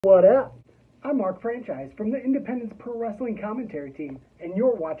What up? I'm Mark Franchise from the Independence Pro Wrestling Commentary Team, and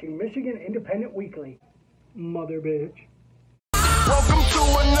you're watching Michigan Independent Weekly. Mother bitch. Welcome to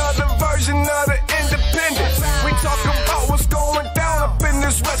another version of the Independent. We talk about what's going down up in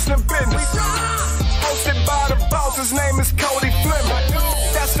this wrestling business. Hosted by the boss, his name is Cody Fleming.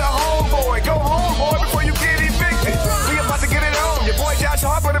 That's the homeboy. Go home, boy, before you get evicted. We about to get it on. Your boy Josh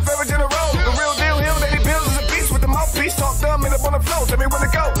Harper, the beverage in a row. The real deal, Hill, Lady Bills is a piece with the mouthpiece. Talk dumb and up on the floor. Tell me when to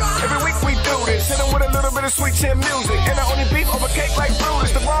go. Every week we do this. Hit 'em with a little bit of sweet chin music. And I only beef over cake like Brutus.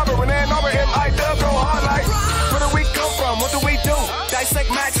 The barber and Ann Arbor, MIW, go hard like. Where do we come from? What do we do?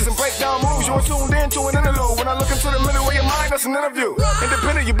 Dissect matches and break down moves. You're tuned in to an interlude. When I look into the middle of your mind, that's an interview.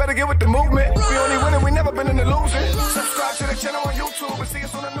 Independent, you better get with the movement. We only winning, we never been in the losing. Subscribe to the channel on YouTube and see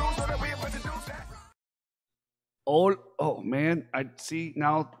us on the news. Know that we about to do that. Oh man, I see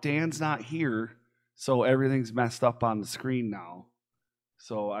now Dan's not here, so everything's messed up on the screen now.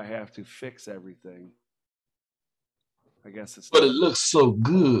 So I have to fix everything. I guess it's But it looks so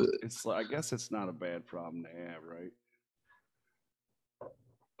good. I guess it's not a bad problem to have, right?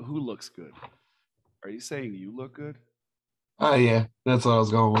 Who looks good? Are you saying you look good? Oh, yeah. That's what I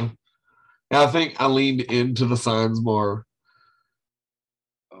was going with. And I think I leaned into the signs more.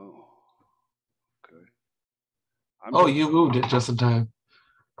 Oh, okay. You moved it just in time.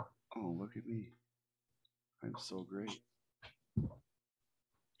 Oh, look at me. I'm so great.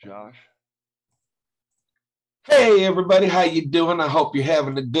 Josh? Hey, everybody. How you doing? I hope you're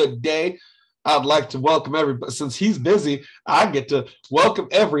having a good day. I'd like to welcome everybody. Since he's busy, I get to welcome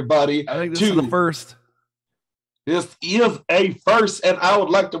everybody. I think this is the first. This is a first, and I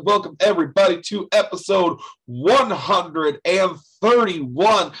would like to welcome everybody to episode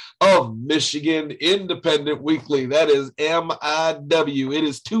 131 of Michigan Independent Weekly. That is MIW. It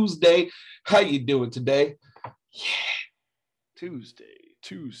is Tuesday. How you doing today? Yeah. Tuesday.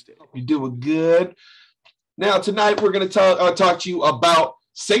 You doing good? Now, tonight we're going to talk to you about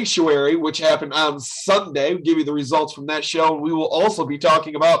Sanctuary, which happened on Sunday. We'll give you the results from that show. And we will also be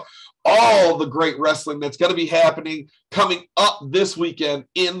talking about all the great wrestling that's going to be happening coming up this weekend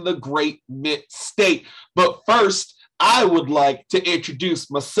in the Great Mid-State. But first, I would like to introduce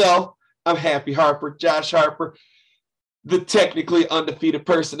myself. I'm Happy Harper, Josh Harper, the technically undefeated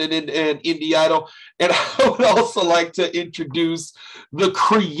person in Indie Idol. And I would also like to introduce the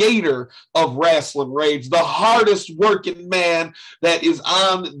creator of Rasslin Rage, the hardest working man that is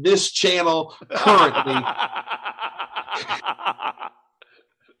on this channel currently.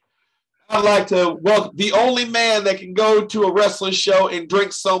 I'd like to welcome the only man that can go to a wrestling show and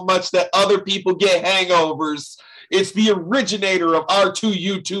drink so much that other people get hangovers. It's the originator of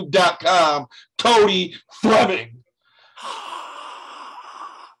R2YouTube.com, Cody Fleming.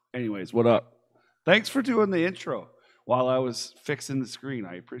 Anyways, what up? Thanks for doing the intro while I was fixing the screen.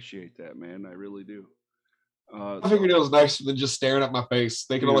 I appreciate that, man. I really do. I figured it was nicer than just staring at my face.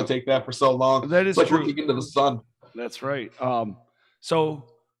 They can only take that for so long. That is like true. looking into the sun. That's right. So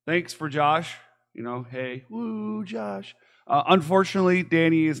thanks for Josh. You know, hey, woo, Josh. Unfortunately,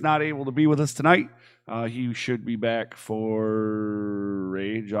 Danny is not able to be with us tonight. He should be back for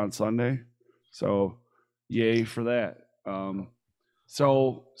Rage on Sunday. So yay for that.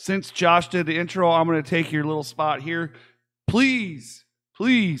 So since Josh did the intro, I'm going to take your little spot here. Please,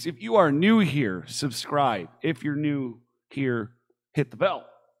 if you are new here, subscribe. If you're new here, hit the bell.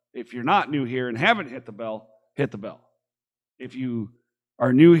 If you're not new here and haven't hit the bell, hit the bell. If you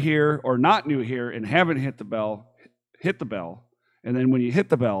are new here or not new here and haven't hit the bell, hit the bell. And then when you hit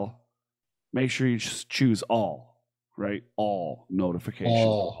the bell, make sure you choose all. Right? All notifications.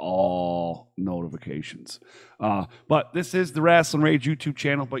 All notifications. But this is the Rasslin Rage YouTube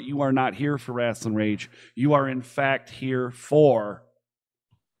channel, but you are not here for Rasslin Rage. You are, in fact, here for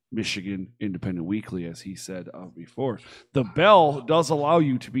Michigan Independent Weekly, as he said before. The bell does allow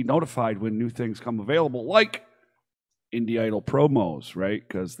you to be notified when new things come available, like Indie Idol promos, right?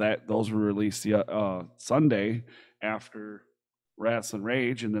 Because those were released Sunday after Rasslin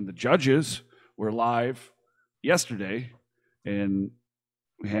Rage, and then the judges were live yesterday, and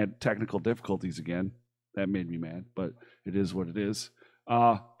we had technical difficulties again. That made me mad, but it is what it is.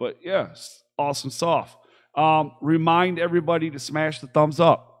 But yeah, awesome stuff. Remind everybody to smash the thumbs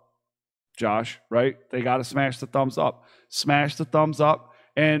up, Josh, right? They got to smash the thumbs up. Smash the thumbs up.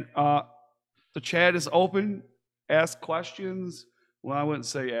 And the chat is open. Ask questions. Well, I wouldn't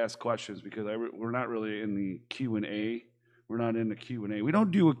say ask questions because we're not really in the Q&A. We're not in the Q&A. We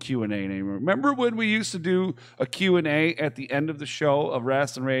don't do a Q&A anymore. Remember when we used to do a Q&A at the end of the show of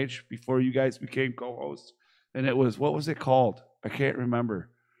Rasslin Rage before you guys became co-hosts? And it was, what was it called? I can't remember.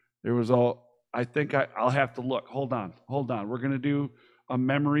 There was all, I think I'll have to look. Hold on. We're going to do a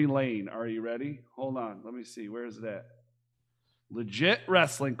memory lane. Are you ready? Hold on. Let me see. Where is it at? Legit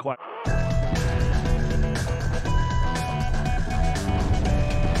wrestling question.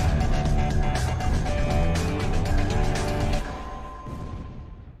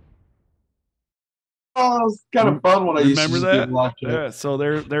 Oh, it's kind of fun when I used to Remember just that? do live chat. Yeah, so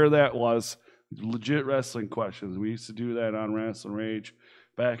there that was. Legit wrestling questions. We used to do that on Rasslin Rage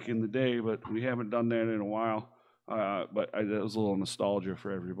back in the day, but we haven't done that in a while. But that was a little nostalgia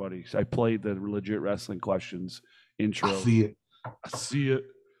for everybody. So I played the legit wrestling questions intro. I see it. I see it.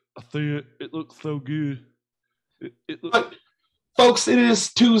 I see it. It looks so good. But, folks, it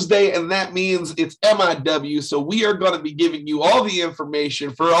is Tuesday, and that means it's MIW. So we are going to be giving you all the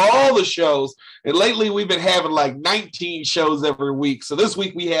information for all the shows. And lately, we've been having like 19 shows every week. So this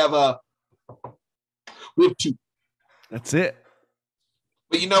week we have 2. That's it.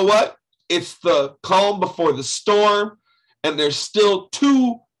 But you know what? It's the calm before the storm, and there's still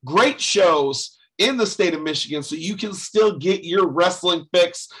 2 great shows in the state of Michigan, so you can still get your wrestling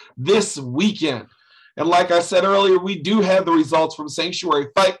fix this weekend. And like I said earlier, we do have the results from Sanctuary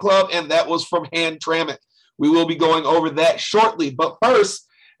Fight Club, and that was from Hamtramck. We will be going over that shortly. But first,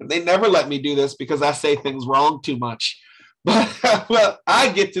 and they never let me do this because I say things wrong too much, but well, I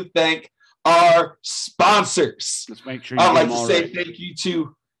get to thank our sponsors. Let's make sure I'd like to say thank you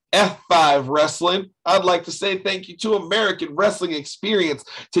to F5 Wrestling. I'd like to say thank you to American Wrestling Experience,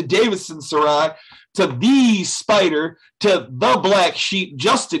 to Davison Sarai, to the Spyder, to the Blacksheep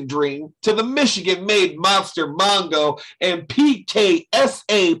Justin Dream, to the Michigan-made monster Mongo, and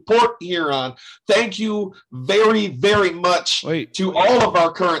PKSA Port Huron. Thank you very, very much to all of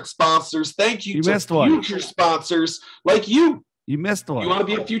our current sponsors. Thank you to future sponsors like you. You missed one. You want to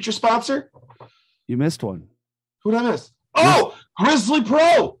be a future sponsor? You missed one. Who did I miss? Oh, Grizzly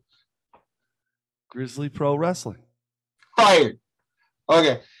Pro. Grizzly Pro Wrestling. Fired.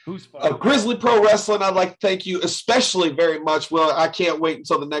 Okay. Who's fired? Grizzly Pro Wrestling, I'd like to thank you especially very much. Well, I can't wait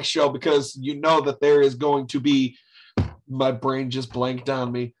until the next show because you know that there is going to be, my brain just blanked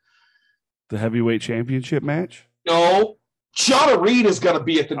on me. The heavyweight championship match? No. Shauna Reed is going to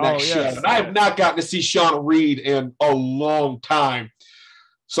be at the next show. And I have not gotten to see Shauna Reed in a long time.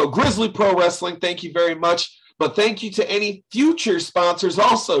 So Grizzly Pro Wrestling, thank you very much. But thank you to any future sponsors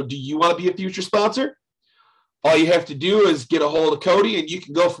also. Do you want to be a future sponsor? All you have to do is get a hold of Cody, and you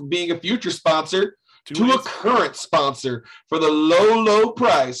can go from being a future sponsor to a current sponsor for the low, low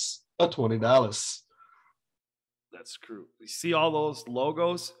price of $20. That's true. You see all those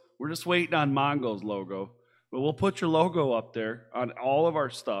logos? We're just waiting on Mongo's logo. But we'll put your logo up there on all of our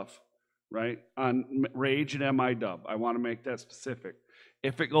stuff, right? On Rage and MIW. I want to make that specific.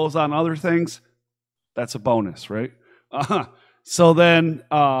 If it goes on other things, that's a bonus, right? So then,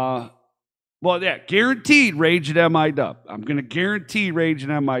 guaranteed Rage and MIW. I'm going to guarantee Rage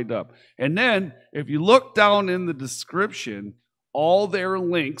and MIW. And then, if you look down in the description, all their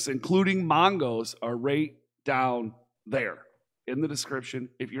links, including Mongo's, are right down there in the description.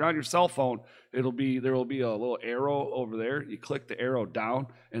 If you're on your cell phone, there will be a little arrow over there. You click the arrow down,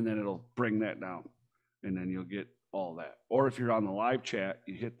 and then it'll bring that down, and then you'll get all that. Or if you're on the live chat,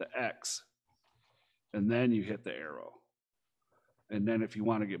 you hit the X, and then you hit the arrow. And then if you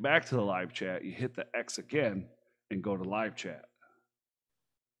want to get back to the live chat, you hit the X again and go to live chat.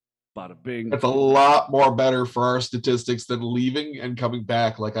 Bada bing. That's a lot more better for our statistics than leaving and coming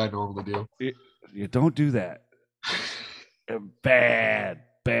back like I normally do. You don't do that. Bad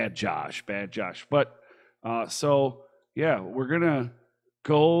Josh. But we're going to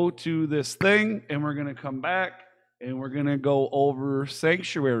go to this thing, and we're going to come back, and we're going to go over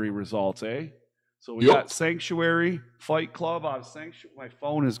Sanctuary results, eh? So we got Sanctuary Fight Club out of Sanctuary. My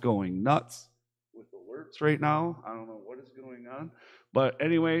phone is going nuts with alerts right now. I don't know what is going on. But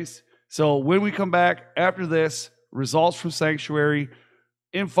anyways, so when we come back after this, results from Sanctuary,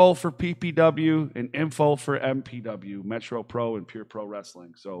 info for PPW, and info for MPW, Metro Pro and Pure Pro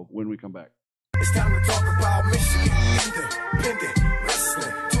Wrestling. So when we come back. It's time to talk about Michigan independent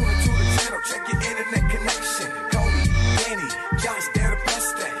wrestling. Tune into the channel, check your internet connection. Cody, Danny, Josh, they're the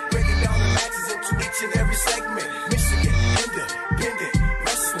best at breaking down the matches into each and every segment. Michigan independent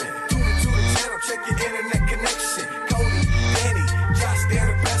wrestling. Tune into the channel, check your internet connection. Cody, Danny, Josh, they're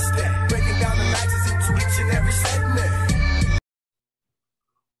the best at breaking down the matches into each and every segment.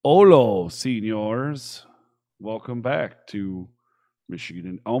 Hola, senors. Welcome back to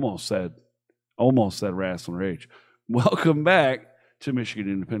Michigan. Almost said Rasslin Rage. Welcome back to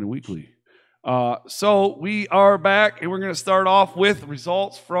Michigan Independent Weekly. So we are back, and we're going to start off with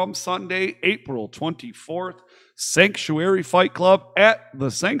results from Sunday, April 24th. Sanctuary Fight Club at the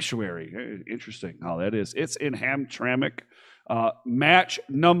Sanctuary. Interesting how that is. It's in Hamtramck. Match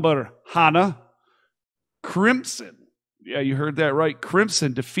number Hana. Crimson. Yeah, you heard that right.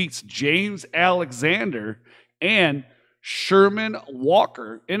 Crimson defeats James Alexander and Sherman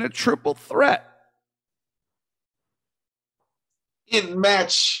Walker in a triple threat. In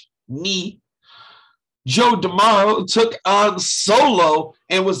match knee, Joe DeMaro took on Solo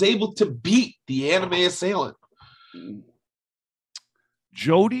and was able to beat the Anime Assailant.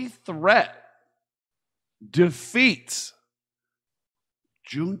 Jody Threat defeats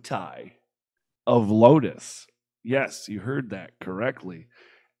Juntai of Lotus. Yes, you heard that correctly.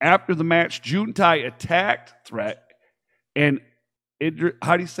 After the match, Juntai attacked Threat and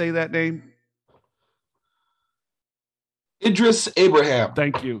how do you say that name? Idris Abraham.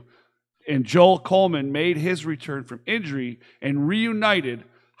 Thank you. And Joel Coleman made his return from injury and reunited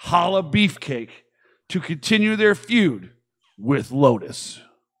Holla Beefcake to continue their feud with Lotus.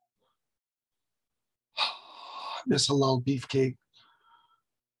 Miss Hello Beefcake.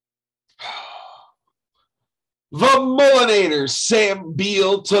 The Mullinators, Sam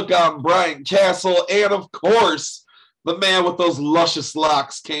Beal, took on Brian Castle, and of course, the man with those luscious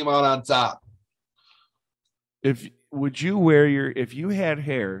locks came out on top. If you had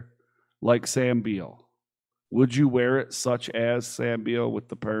hair like Sam Beal, would you wear it such as Sam Beal with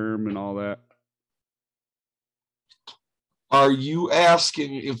the perm and all that? Are you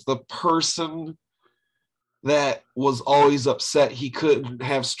asking if the person that was always upset he couldn't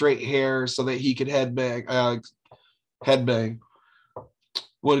have straight hair so that he could headbang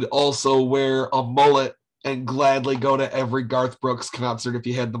would also wear a mullet and gladly go to every Garth Brooks concert if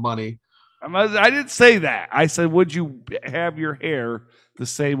he had the money? I didn't say that. I said, would you have your hair the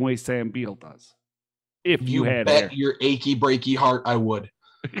same way Sam Beal does? If you had bet hair. Your achy breaky heart, I would.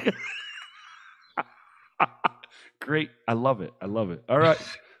 Great. I love it. All right.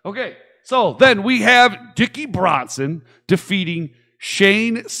 Okay. So then we have Dickie Bronson defeating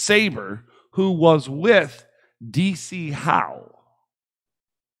Shane Saber, who was with DC Howe.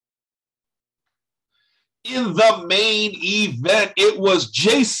 In the main event, it was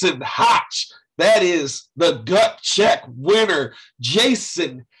Jason Hotch. That is the gut check winner.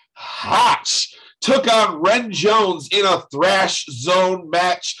 Jason Hotch took on Ren Jones in a Thrash Zone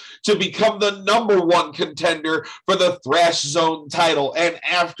match to become the #1 contender for the Thrash Zone title. And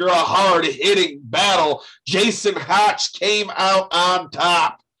after a hard-hitting battle, Jason Hotch came out on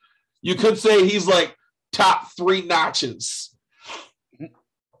top. You could say he's like top 3 notches.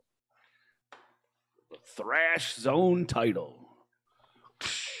 Thrash Zone title.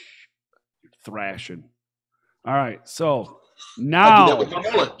 Thrashing. All right, so now,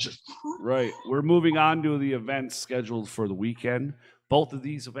 right, we're moving on to the events scheduled for the weekend. Both of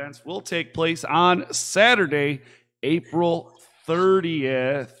these events will take place on Saturday, April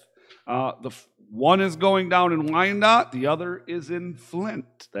 30th. The one is going down in Wyandotte. The other is in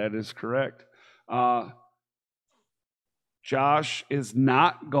Flint. That is correct. Josh is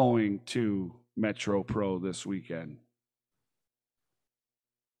not going to Metro Pro this weekend.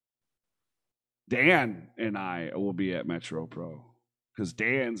 Dan and I will be at Metro Pro because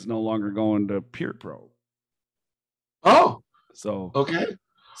Dan's no longer going to Pure Pro. Oh, so okay.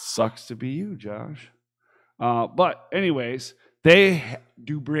 Sucks to be you, Josh. But anyways, they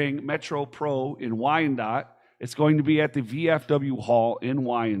do bring Metro Pro in Wyandotte. It's going to be at the VFW Hall in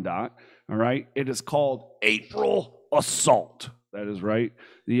Wyandotte. All right. It is called April Assault. That is right.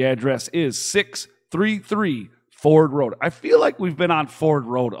 The address is 633 Ford Road. I feel like we've been on Ford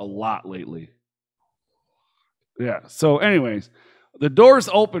Road a lot lately. Yeah. So anyways, the doors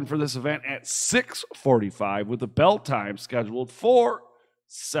open for this event at 6:45 with the bell time scheduled for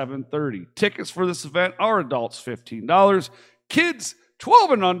 7:30. Tickets for this event are adults $15. Kids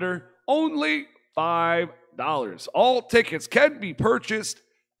 12 and under, only $5. All tickets can be purchased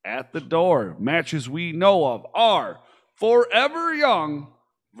at the door. Matches we know of are Forever Young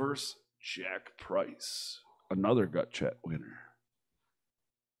versus Jack Price, another gut check winner.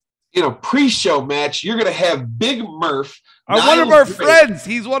 In a pre-show match, you're going to have Big Murph. One of our friends.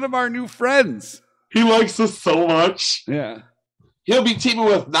 He's one of our new friends. He likes us so much. Yeah. He'll be teaming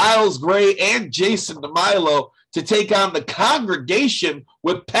with Niles Gray and Jason DeMilo to take on the Congregation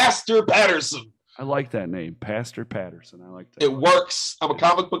with Pastor Patterson. I like that name, Pastor Patterson. I like that. It works. I'm a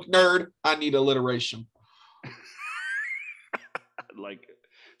comic book nerd. I need alliteration. I like it.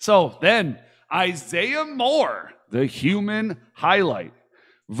 So then, Isaiah Moore, the human highlight,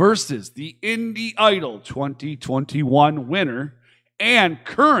 versus the Indie Idol 2021 winner and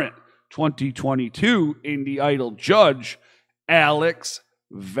current 2022 Indie Idol judge, Alex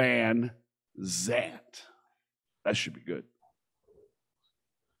Van Zant. That should be good.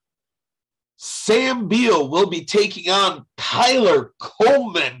 Sam Beal will be taking on Kyler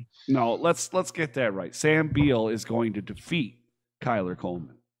Coleman. No, let's get that right. Sam Beal is going to defeat Kyler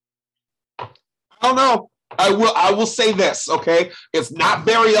Coleman. I don't know. I will say this, okay? It's not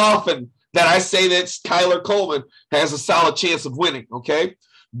very often that I say that Kyler Coleman has a solid chance of winning, okay?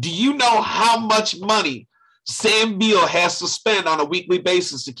 Do you know how much money Sam Beal has to spend on a weekly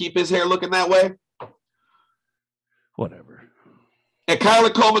basis to keep his hair looking that way? Whatever. And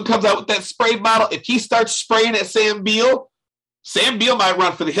Kyler Coleman comes out with that spray bottle. If he starts spraying at Sam Beal might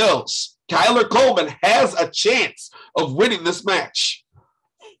run for the hills. Kyler Coleman has a chance of winning this match.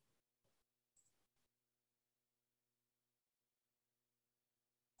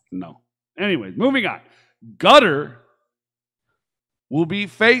 No. Anyways, moving on. Gutter will be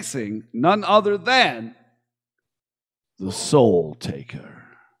facing none other than the Soul Taker.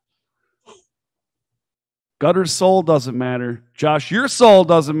 Gutter's soul doesn't matter. Josh, your soul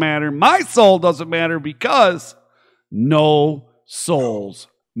doesn't matter. My soul doesn't matter because no souls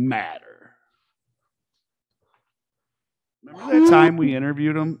matter. Remember that time we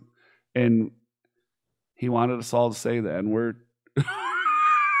interviewed him and he wanted us all to say the N-word?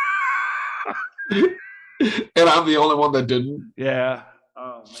 And I'm the only one that didn't. Yeah.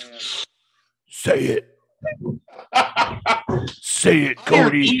 Oh, man. Say it. Say it,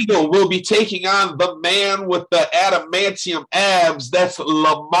 Cody. Eagle will be taking on the man with the adamantium abs. That's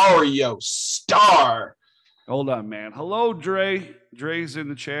Lamario Star. Hold on, man. Hello, Dre. Dre's in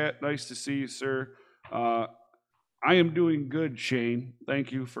the chat. Nice to see you, sir. I am doing good, Shane.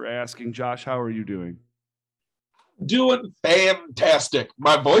 Thank you for asking. Josh, how are you doing? Doing fantastic.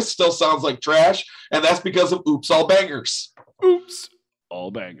 My voice still sounds like trash, and that's because of Oops All Bangers. Oops. All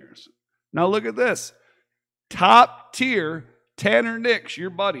bangers. Now look at this. Top tier Tanner Nix, your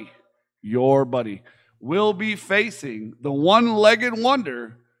buddy, will be facing the one-legged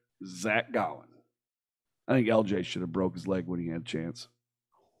wonder, Zach Gowen. I think LJ should have broke his leg when he had a chance.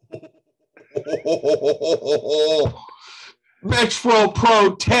 Metro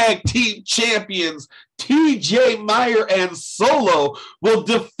Pro Tag Team Champions TJ Meyer and Solo will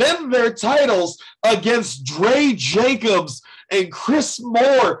defend their titles against Dre Jacobs and Chris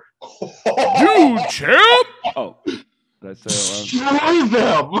Moore. You champ! Oh, did I say it Destroy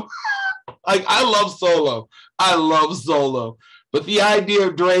them. Like, I love Solo. But the idea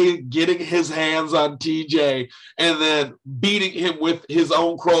of Dre getting his hands on TJ and then beating him with his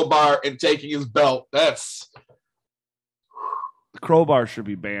own crowbar and taking his belt, that's... The crowbar should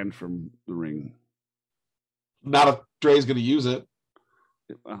be banned from the ring. Not if Dre's going to use it.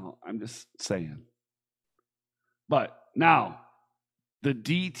 Well, I'm just saying. But now, the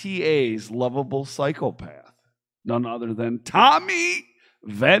DTA's lovable psychopath, none other than Tommy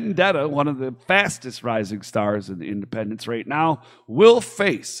Vendetta, one of the fastest rising stars in the independents right now, will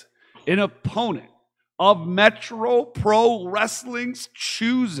face an opponent of Metro Pro Wrestling's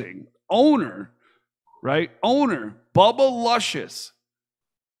choosing. Owner, Bubba Luscious.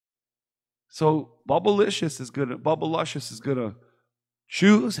 So Bubba Luscious is gonna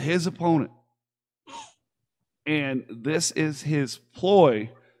choose his opponent. And this is his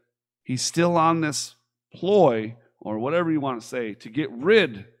ploy. He's still on this ploy, or whatever you want to say, to get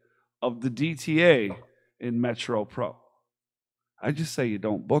rid of the DTA in Metro Pro. I just say you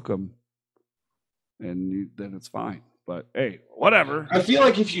don't book him, and then it's fine. But hey, whatever. I feel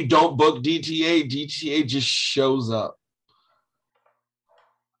like if you don't book DTA just shows up.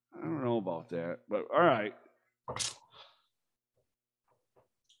 I don't know about that, but all right.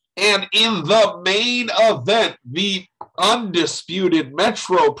 And in the main event, the undisputed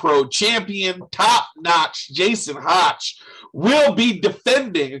Metro Pro champion, top-notch Jason Hotch, will be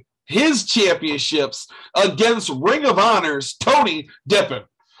defending his championships against Ring of Honor's Tony Deppen.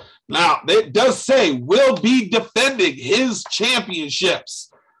 Now, it does say will be defending his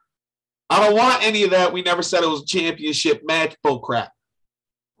championships. I don't want any of that. We never said it was a championship match. Bullcrap.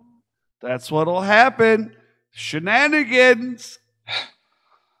 That's what'll happen. Shenanigans.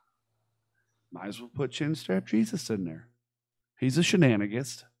 Might as well put Chinstrap Jesus in there. He's a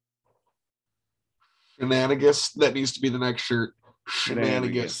shenanigans. Shenanigans. That needs to be the next shirt.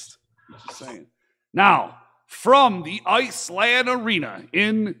 Shenanigans. Just saying. Now, from the Iceland Arena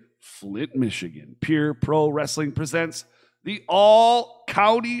in Flint, Michigan, Pure Pro Wrestling presents the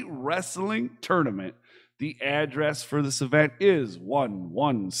All-County Wrestling Tournament. The address for this event is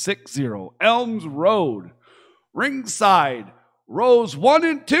 1160 Elms Road. Ringside, rows 1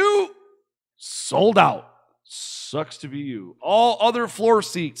 and 2, sold out. Sucks to be you. All other floor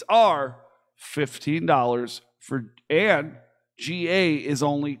seats are $15 and GA is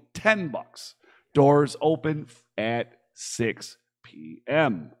only $10. Doors open at 6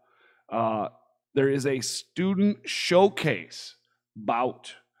 p.m. There is a student showcase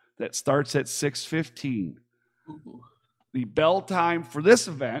bout that starts at 6:15. The bell time for this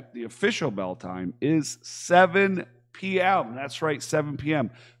event, the official bell time, is 7 p.m. That's right, 7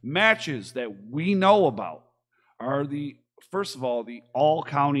 p.m. Matches that we know about are first of all, the all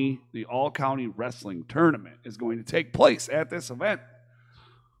county wrestling tournament is going to take place at this event.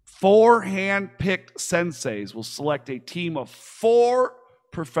 4 hand-picked senseis will select a team of 4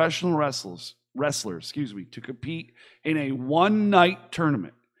 professional wrestlers, to compete in a one-night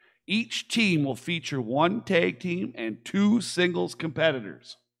tournament. Each team will feature 1 tag team and 2 singles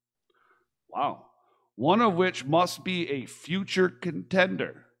competitors. Wow. One of which must be a future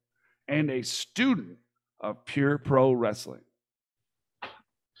contender and a student of pure pro wrestling.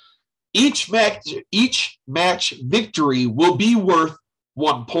 Each match victory will be worth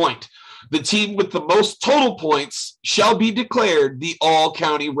 1 point. The team with the most total points shall be declared the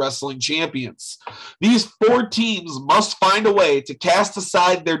all-county wrestling champions. These 4 teams must find a way to cast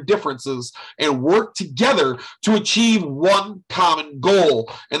aside their differences and work together to achieve one common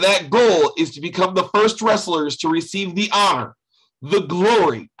goal. And that goal is to become the first wrestlers to receive the honor, the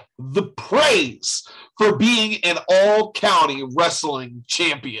glory, the praise for being an all-county wrestling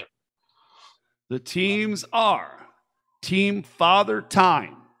champion. The teams are Team Father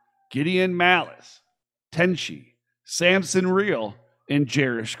Time, Gideon Malice, Tenshi, Samson Real, and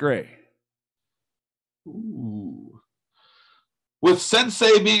Jerish Gray. Ooh. With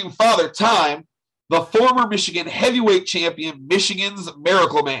Sensei being Father Time, the former Michigan heavyweight champion, Michigan's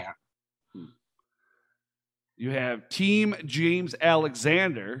Miracle Man. You have Team James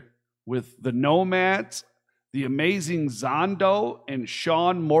Alexander with the Nomads, the Amazing Zondo, and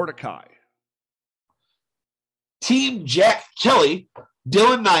Sean Mordecai. Team Jack Kelly,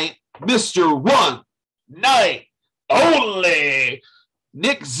 Dylan Knight, Mr. One Night Only,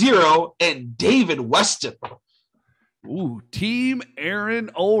 Nick Zero, and David Weston. Ooh, Team Aaron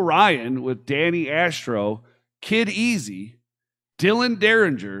Orion with Danny Astro, Kid Easy, Dylan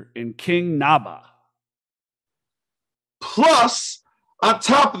Derringer, and King Naba. Plus, on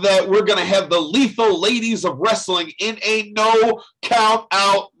top of that, we're going to have the Lethal Ladies of Wrestling in a no count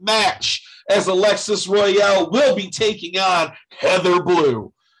out match, as Alexis Royale will be taking on Heather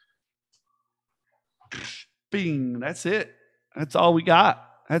Blue. Bing, that's it. That's all we got.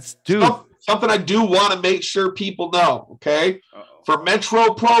 That's something I do want to make sure people know, okay? Uh-oh. For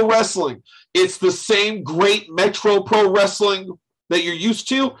Metro Pro Wrestling, it's the same great Metro Pro Wrestling that you're used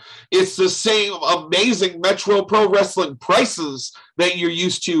to. It's the same amazing Metro Pro Wrestling prices that you're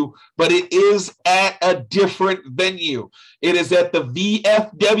used to, but it is at a different venue. It is at the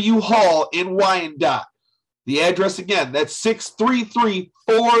VFW Hall in Wyandotte. The address again, that's 633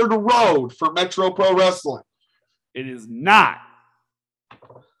 Ford Road for Metro Pro Wrestling. It is not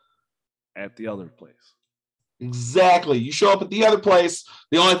at the other place. Exactly. You show up at the other place,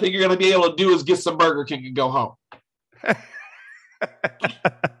 the only thing you're going to be able to do is get some Burger King and go home.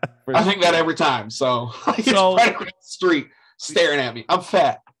 I think that every time. So it's right across the street staring at me. I'm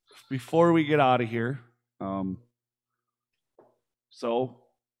fat. Before we get out of here, so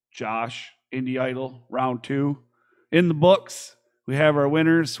Josh, Indie Idol, round 2 in the books. We have our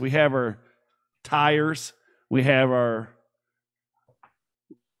winners. We have our tires. We have our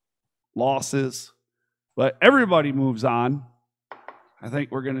losses. But everybody moves on. I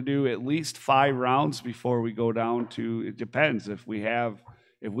think we're going to do at least 5 rounds before we go down to. It depends if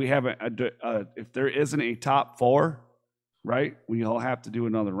there isn't a top 4, right? We'll have to do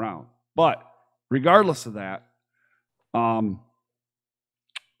another round. But regardless of that,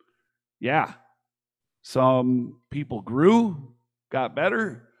 yeah, some people grew, got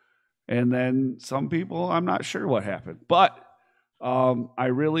better, and then some people, I'm not sure what happened. But I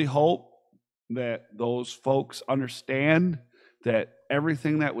really hope that those folks understand that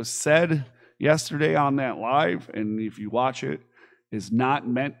everything that was said yesterday on that live, and if you watch it, is not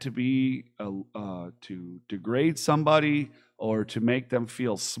meant to be to degrade somebody or to make them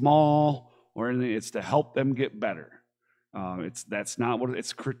feel small or anything. It's to help them get better. That's not what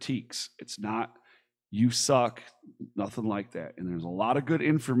it's critiques. It's not you suck, nothing like that. And there's a lot of good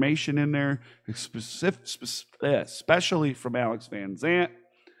information in there, especially from Alex Van Zant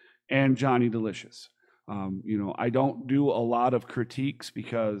and Johnny Delicious. I don't do a lot of critiques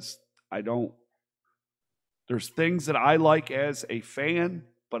because there's things that I like as a fan,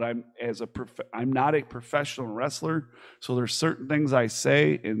 but I'm not a professional wrestler. So there's certain things I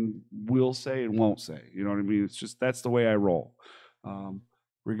say and will say and won't say. You know what I mean? It's just, that's the way I roll.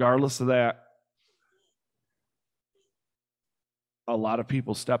 Regardless of that, a lot of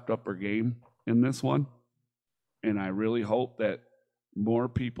people stepped up their game in this one. And I really hope that more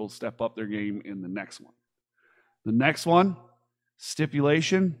people step up their game in the next one. The next one,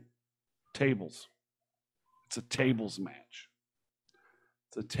 stipulation, tables. It's a tables match.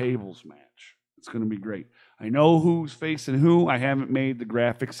 It's a tables match. It's going to be great. I know who's facing who. I haven't made the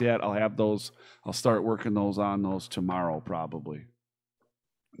graphics yet. I'll have those. I'll start working on those tomorrow probably.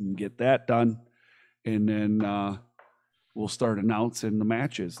 And get that done. And then we'll start announcing the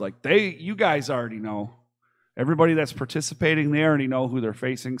matches. Like you guys already know. Everybody that's participating, they already know who they're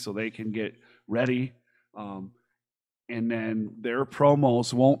facing so they can get ready. And then their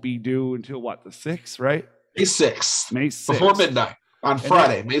promos won't be due until what, the 6th, right? May 6th. May 6th. Before midnight on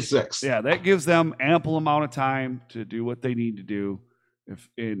Friday, May 6th. Yeah, that gives them ample amount of time to do what they need to do.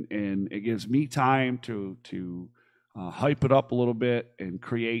 And it gives me time to hype it up a little bit and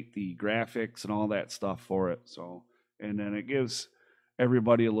create the graphics and all that stuff for it. So, and then it gives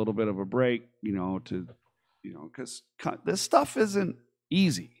everybody a little bit of a break, because this stuff isn't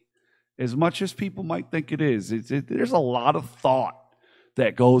easy as much as people might think it is. There's a lot of thought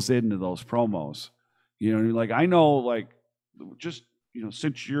that goes into those promos. I know,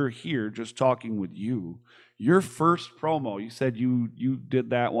 since you're here, just talking with you, your first promo, you said you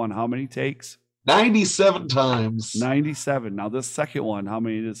did that one. How many takes? 97 times. 97. Now this second one, how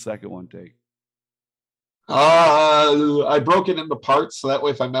many did the second one take? I broke it into parts so that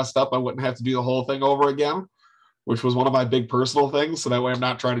way if I messed up, I wouldn't have to do the whole thing over again, which was one of my big personal things. So that way I'm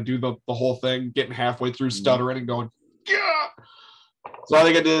not trying to do the whole thing, getting halfway through stuttering and going, yeah. So I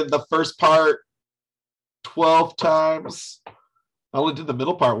think I did the first part 12 times. I only did the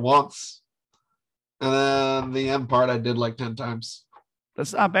middle part once. And then the end part I did like 10 times.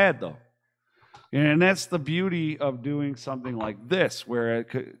 That's not bad though. And that's the beauty of doing something like this, where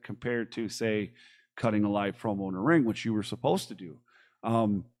compared to, say, cutting a live promo in a ring, which you were supposed to do.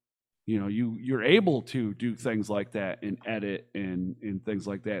 You're able to do things like that and edit and things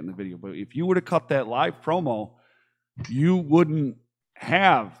like that in the video. But if you were to cut that live promo, you wouldn't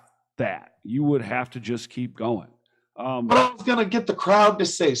have that. You would have to just keep going. But I was going to get the crowd to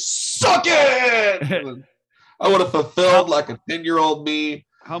say, suck it! I would have fulfilled like a 10-year-old me.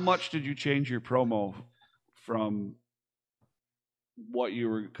 How much did you change your promo from what you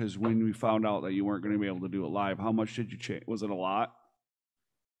were, because when we found out that you weren't going to be able to do it live, how much did you change? Was it a lot?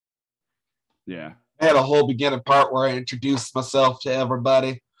 Yeah. I had a whole beginning part where I introduced myself to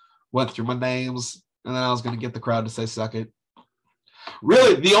everybody, went through my names, and then I was going to get the crowd to say, suck it.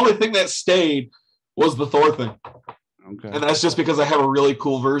 Really, the only thing that stayed was the Thor thing. Okay. And that's just because I have a really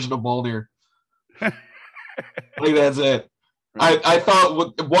cool version of Mjolnir. Like, that's it. Right. I thought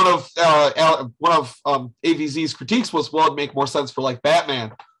one of AVZ's critiques was, well, it'd make more sense for like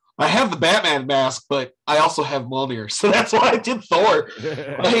Batman. I have the Batman mask, but I also have Mjolnir, so that's why I did Thor.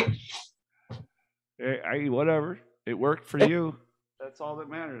 Whatever. It worked for you. That's all that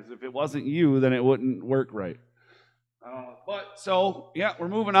matters. If it wasn't you, then it wouldn't work right. We're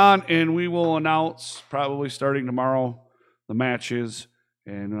moving on, and we will announce probably starting tomorrow the matches,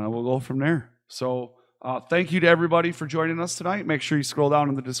 and we'll go from there. So thank you to everybody for joining us tonight. Make sure you scroll down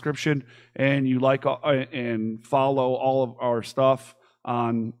in the description and you like and follow all of our stuff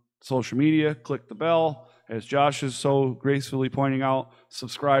on social media. Click the bell, as Josh is so gracefully pointing out.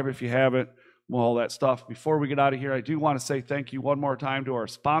 Subscribe if you haven't. All that stuff. Before we get out of here, I do want to say thank you one more time to our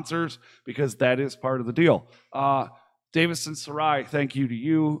sponsors, because that is part of the deal. Davison Sarai, thank you to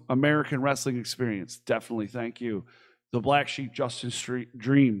you. American Wrestling Experience, definitely thank you. The Blacksheep Justin Street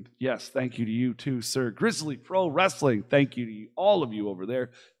Dream, yes, thank you to you too, sir. Grizzly Pro Wrestling, thank you to you, all of you over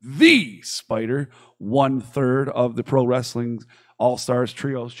there. The Spyder, 1/3 of the Pro Wrestling All-Stars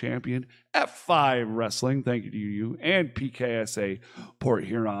Trios champion. F5 Wrestling, thank you to you. And PKSA Port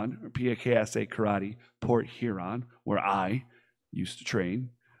Huron, or PKSA Karate Port Huron, where I used to train.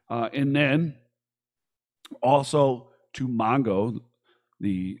 And then also to Mongo,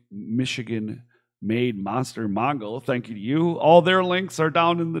 the Michigan-made monster Mongo. Thank you to you. All their links are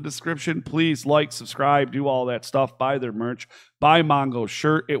down in the description. Please like, subscribe, do all that stuff. Buy their merch. Buy Mongo's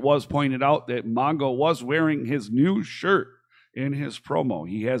shirt. It was pointed out that Mongo was wearing his new shirt in his promo.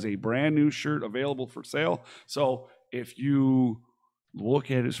 He has a brand new shirt available for sale. So if you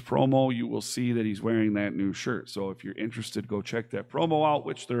look at his promo, you will see that he's wearing that new shirt. So if you're interested, go check that promo out,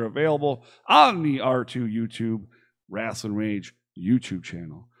 which they're available on the R2 YouTube, Rasslin Rage YouTube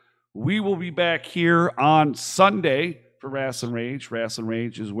channel. We will be back here on Sunday for Rasslin Rage. Rasslin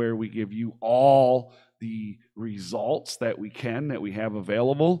Rage is where we give you all the results that we have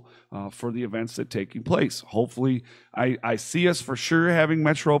available for the events that are taking place. Hopefully, I see us for sure having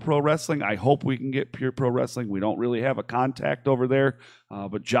Metro Pro Wrestling. I hope we can get Pure Pro Wrestling. We don't really have a contact over there,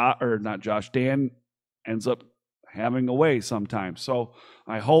 but Dan ends up having a way sometimes. So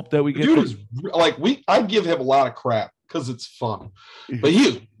I hope that we get Dude is like I give him a lot of crap because it's fun, but he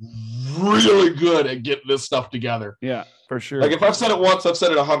is really good at getting this stuff together. Yeah, for sure. Like if I've said it once, I've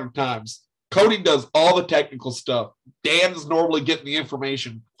said it 100 times. Cody does all the technical stuff. Dan's normally getting the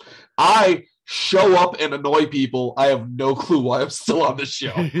information. I show up and annoy people. I have no clue why I'm still on this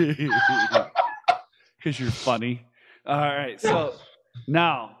show. Because you're funny. All right, so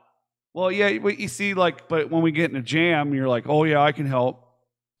now, well, yeah, what you see, like, but when we get in a jam, you're like, oh yeah, I can help.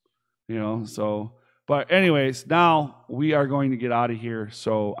 You know, so, but anyways, now we are going to get out of here.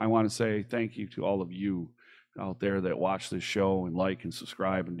 So I want to say thank you to all of you out there that watch this show and like and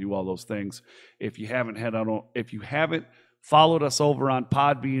subscribe and do all those things. If you haven't followed us over on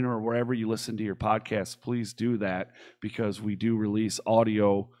Podbean or wherever you listen to your podcasts, please do that, because we do release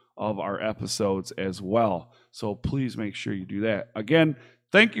audio of our episodes as well. So please make sure you do that. Again,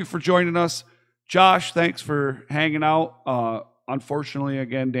 thank you for joining us. Josh, thanks for hanging out. Unfortunately,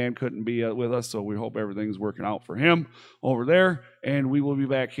 again, Dan couldn't be with us, so we hope everything's working out for him over there. And we will be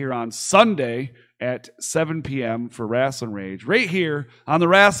back here on Sunday at 7 p.m. for Rasslin Rage, right here on the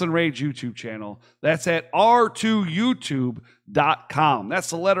Rasslin Rage YouTube channel. That's at r2youtube.com.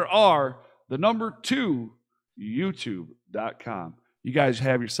 That's the letter R, the number 2, youtube.com. You guys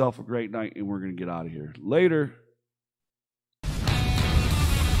have yourself a great night, and we're going to get out of here. Later.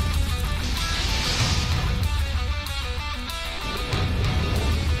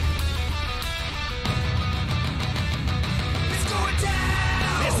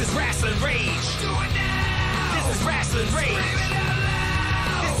 Rasslin Rage. Do it now. This is Rasslin Rage. Scream it out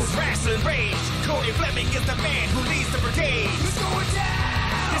loud. This is Rasslin Rage. Cody Fleming is the man who leads the brigade. It's going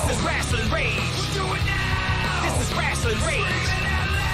down. This is Rasslin Rage. Do it now. This is Rasslin Rage.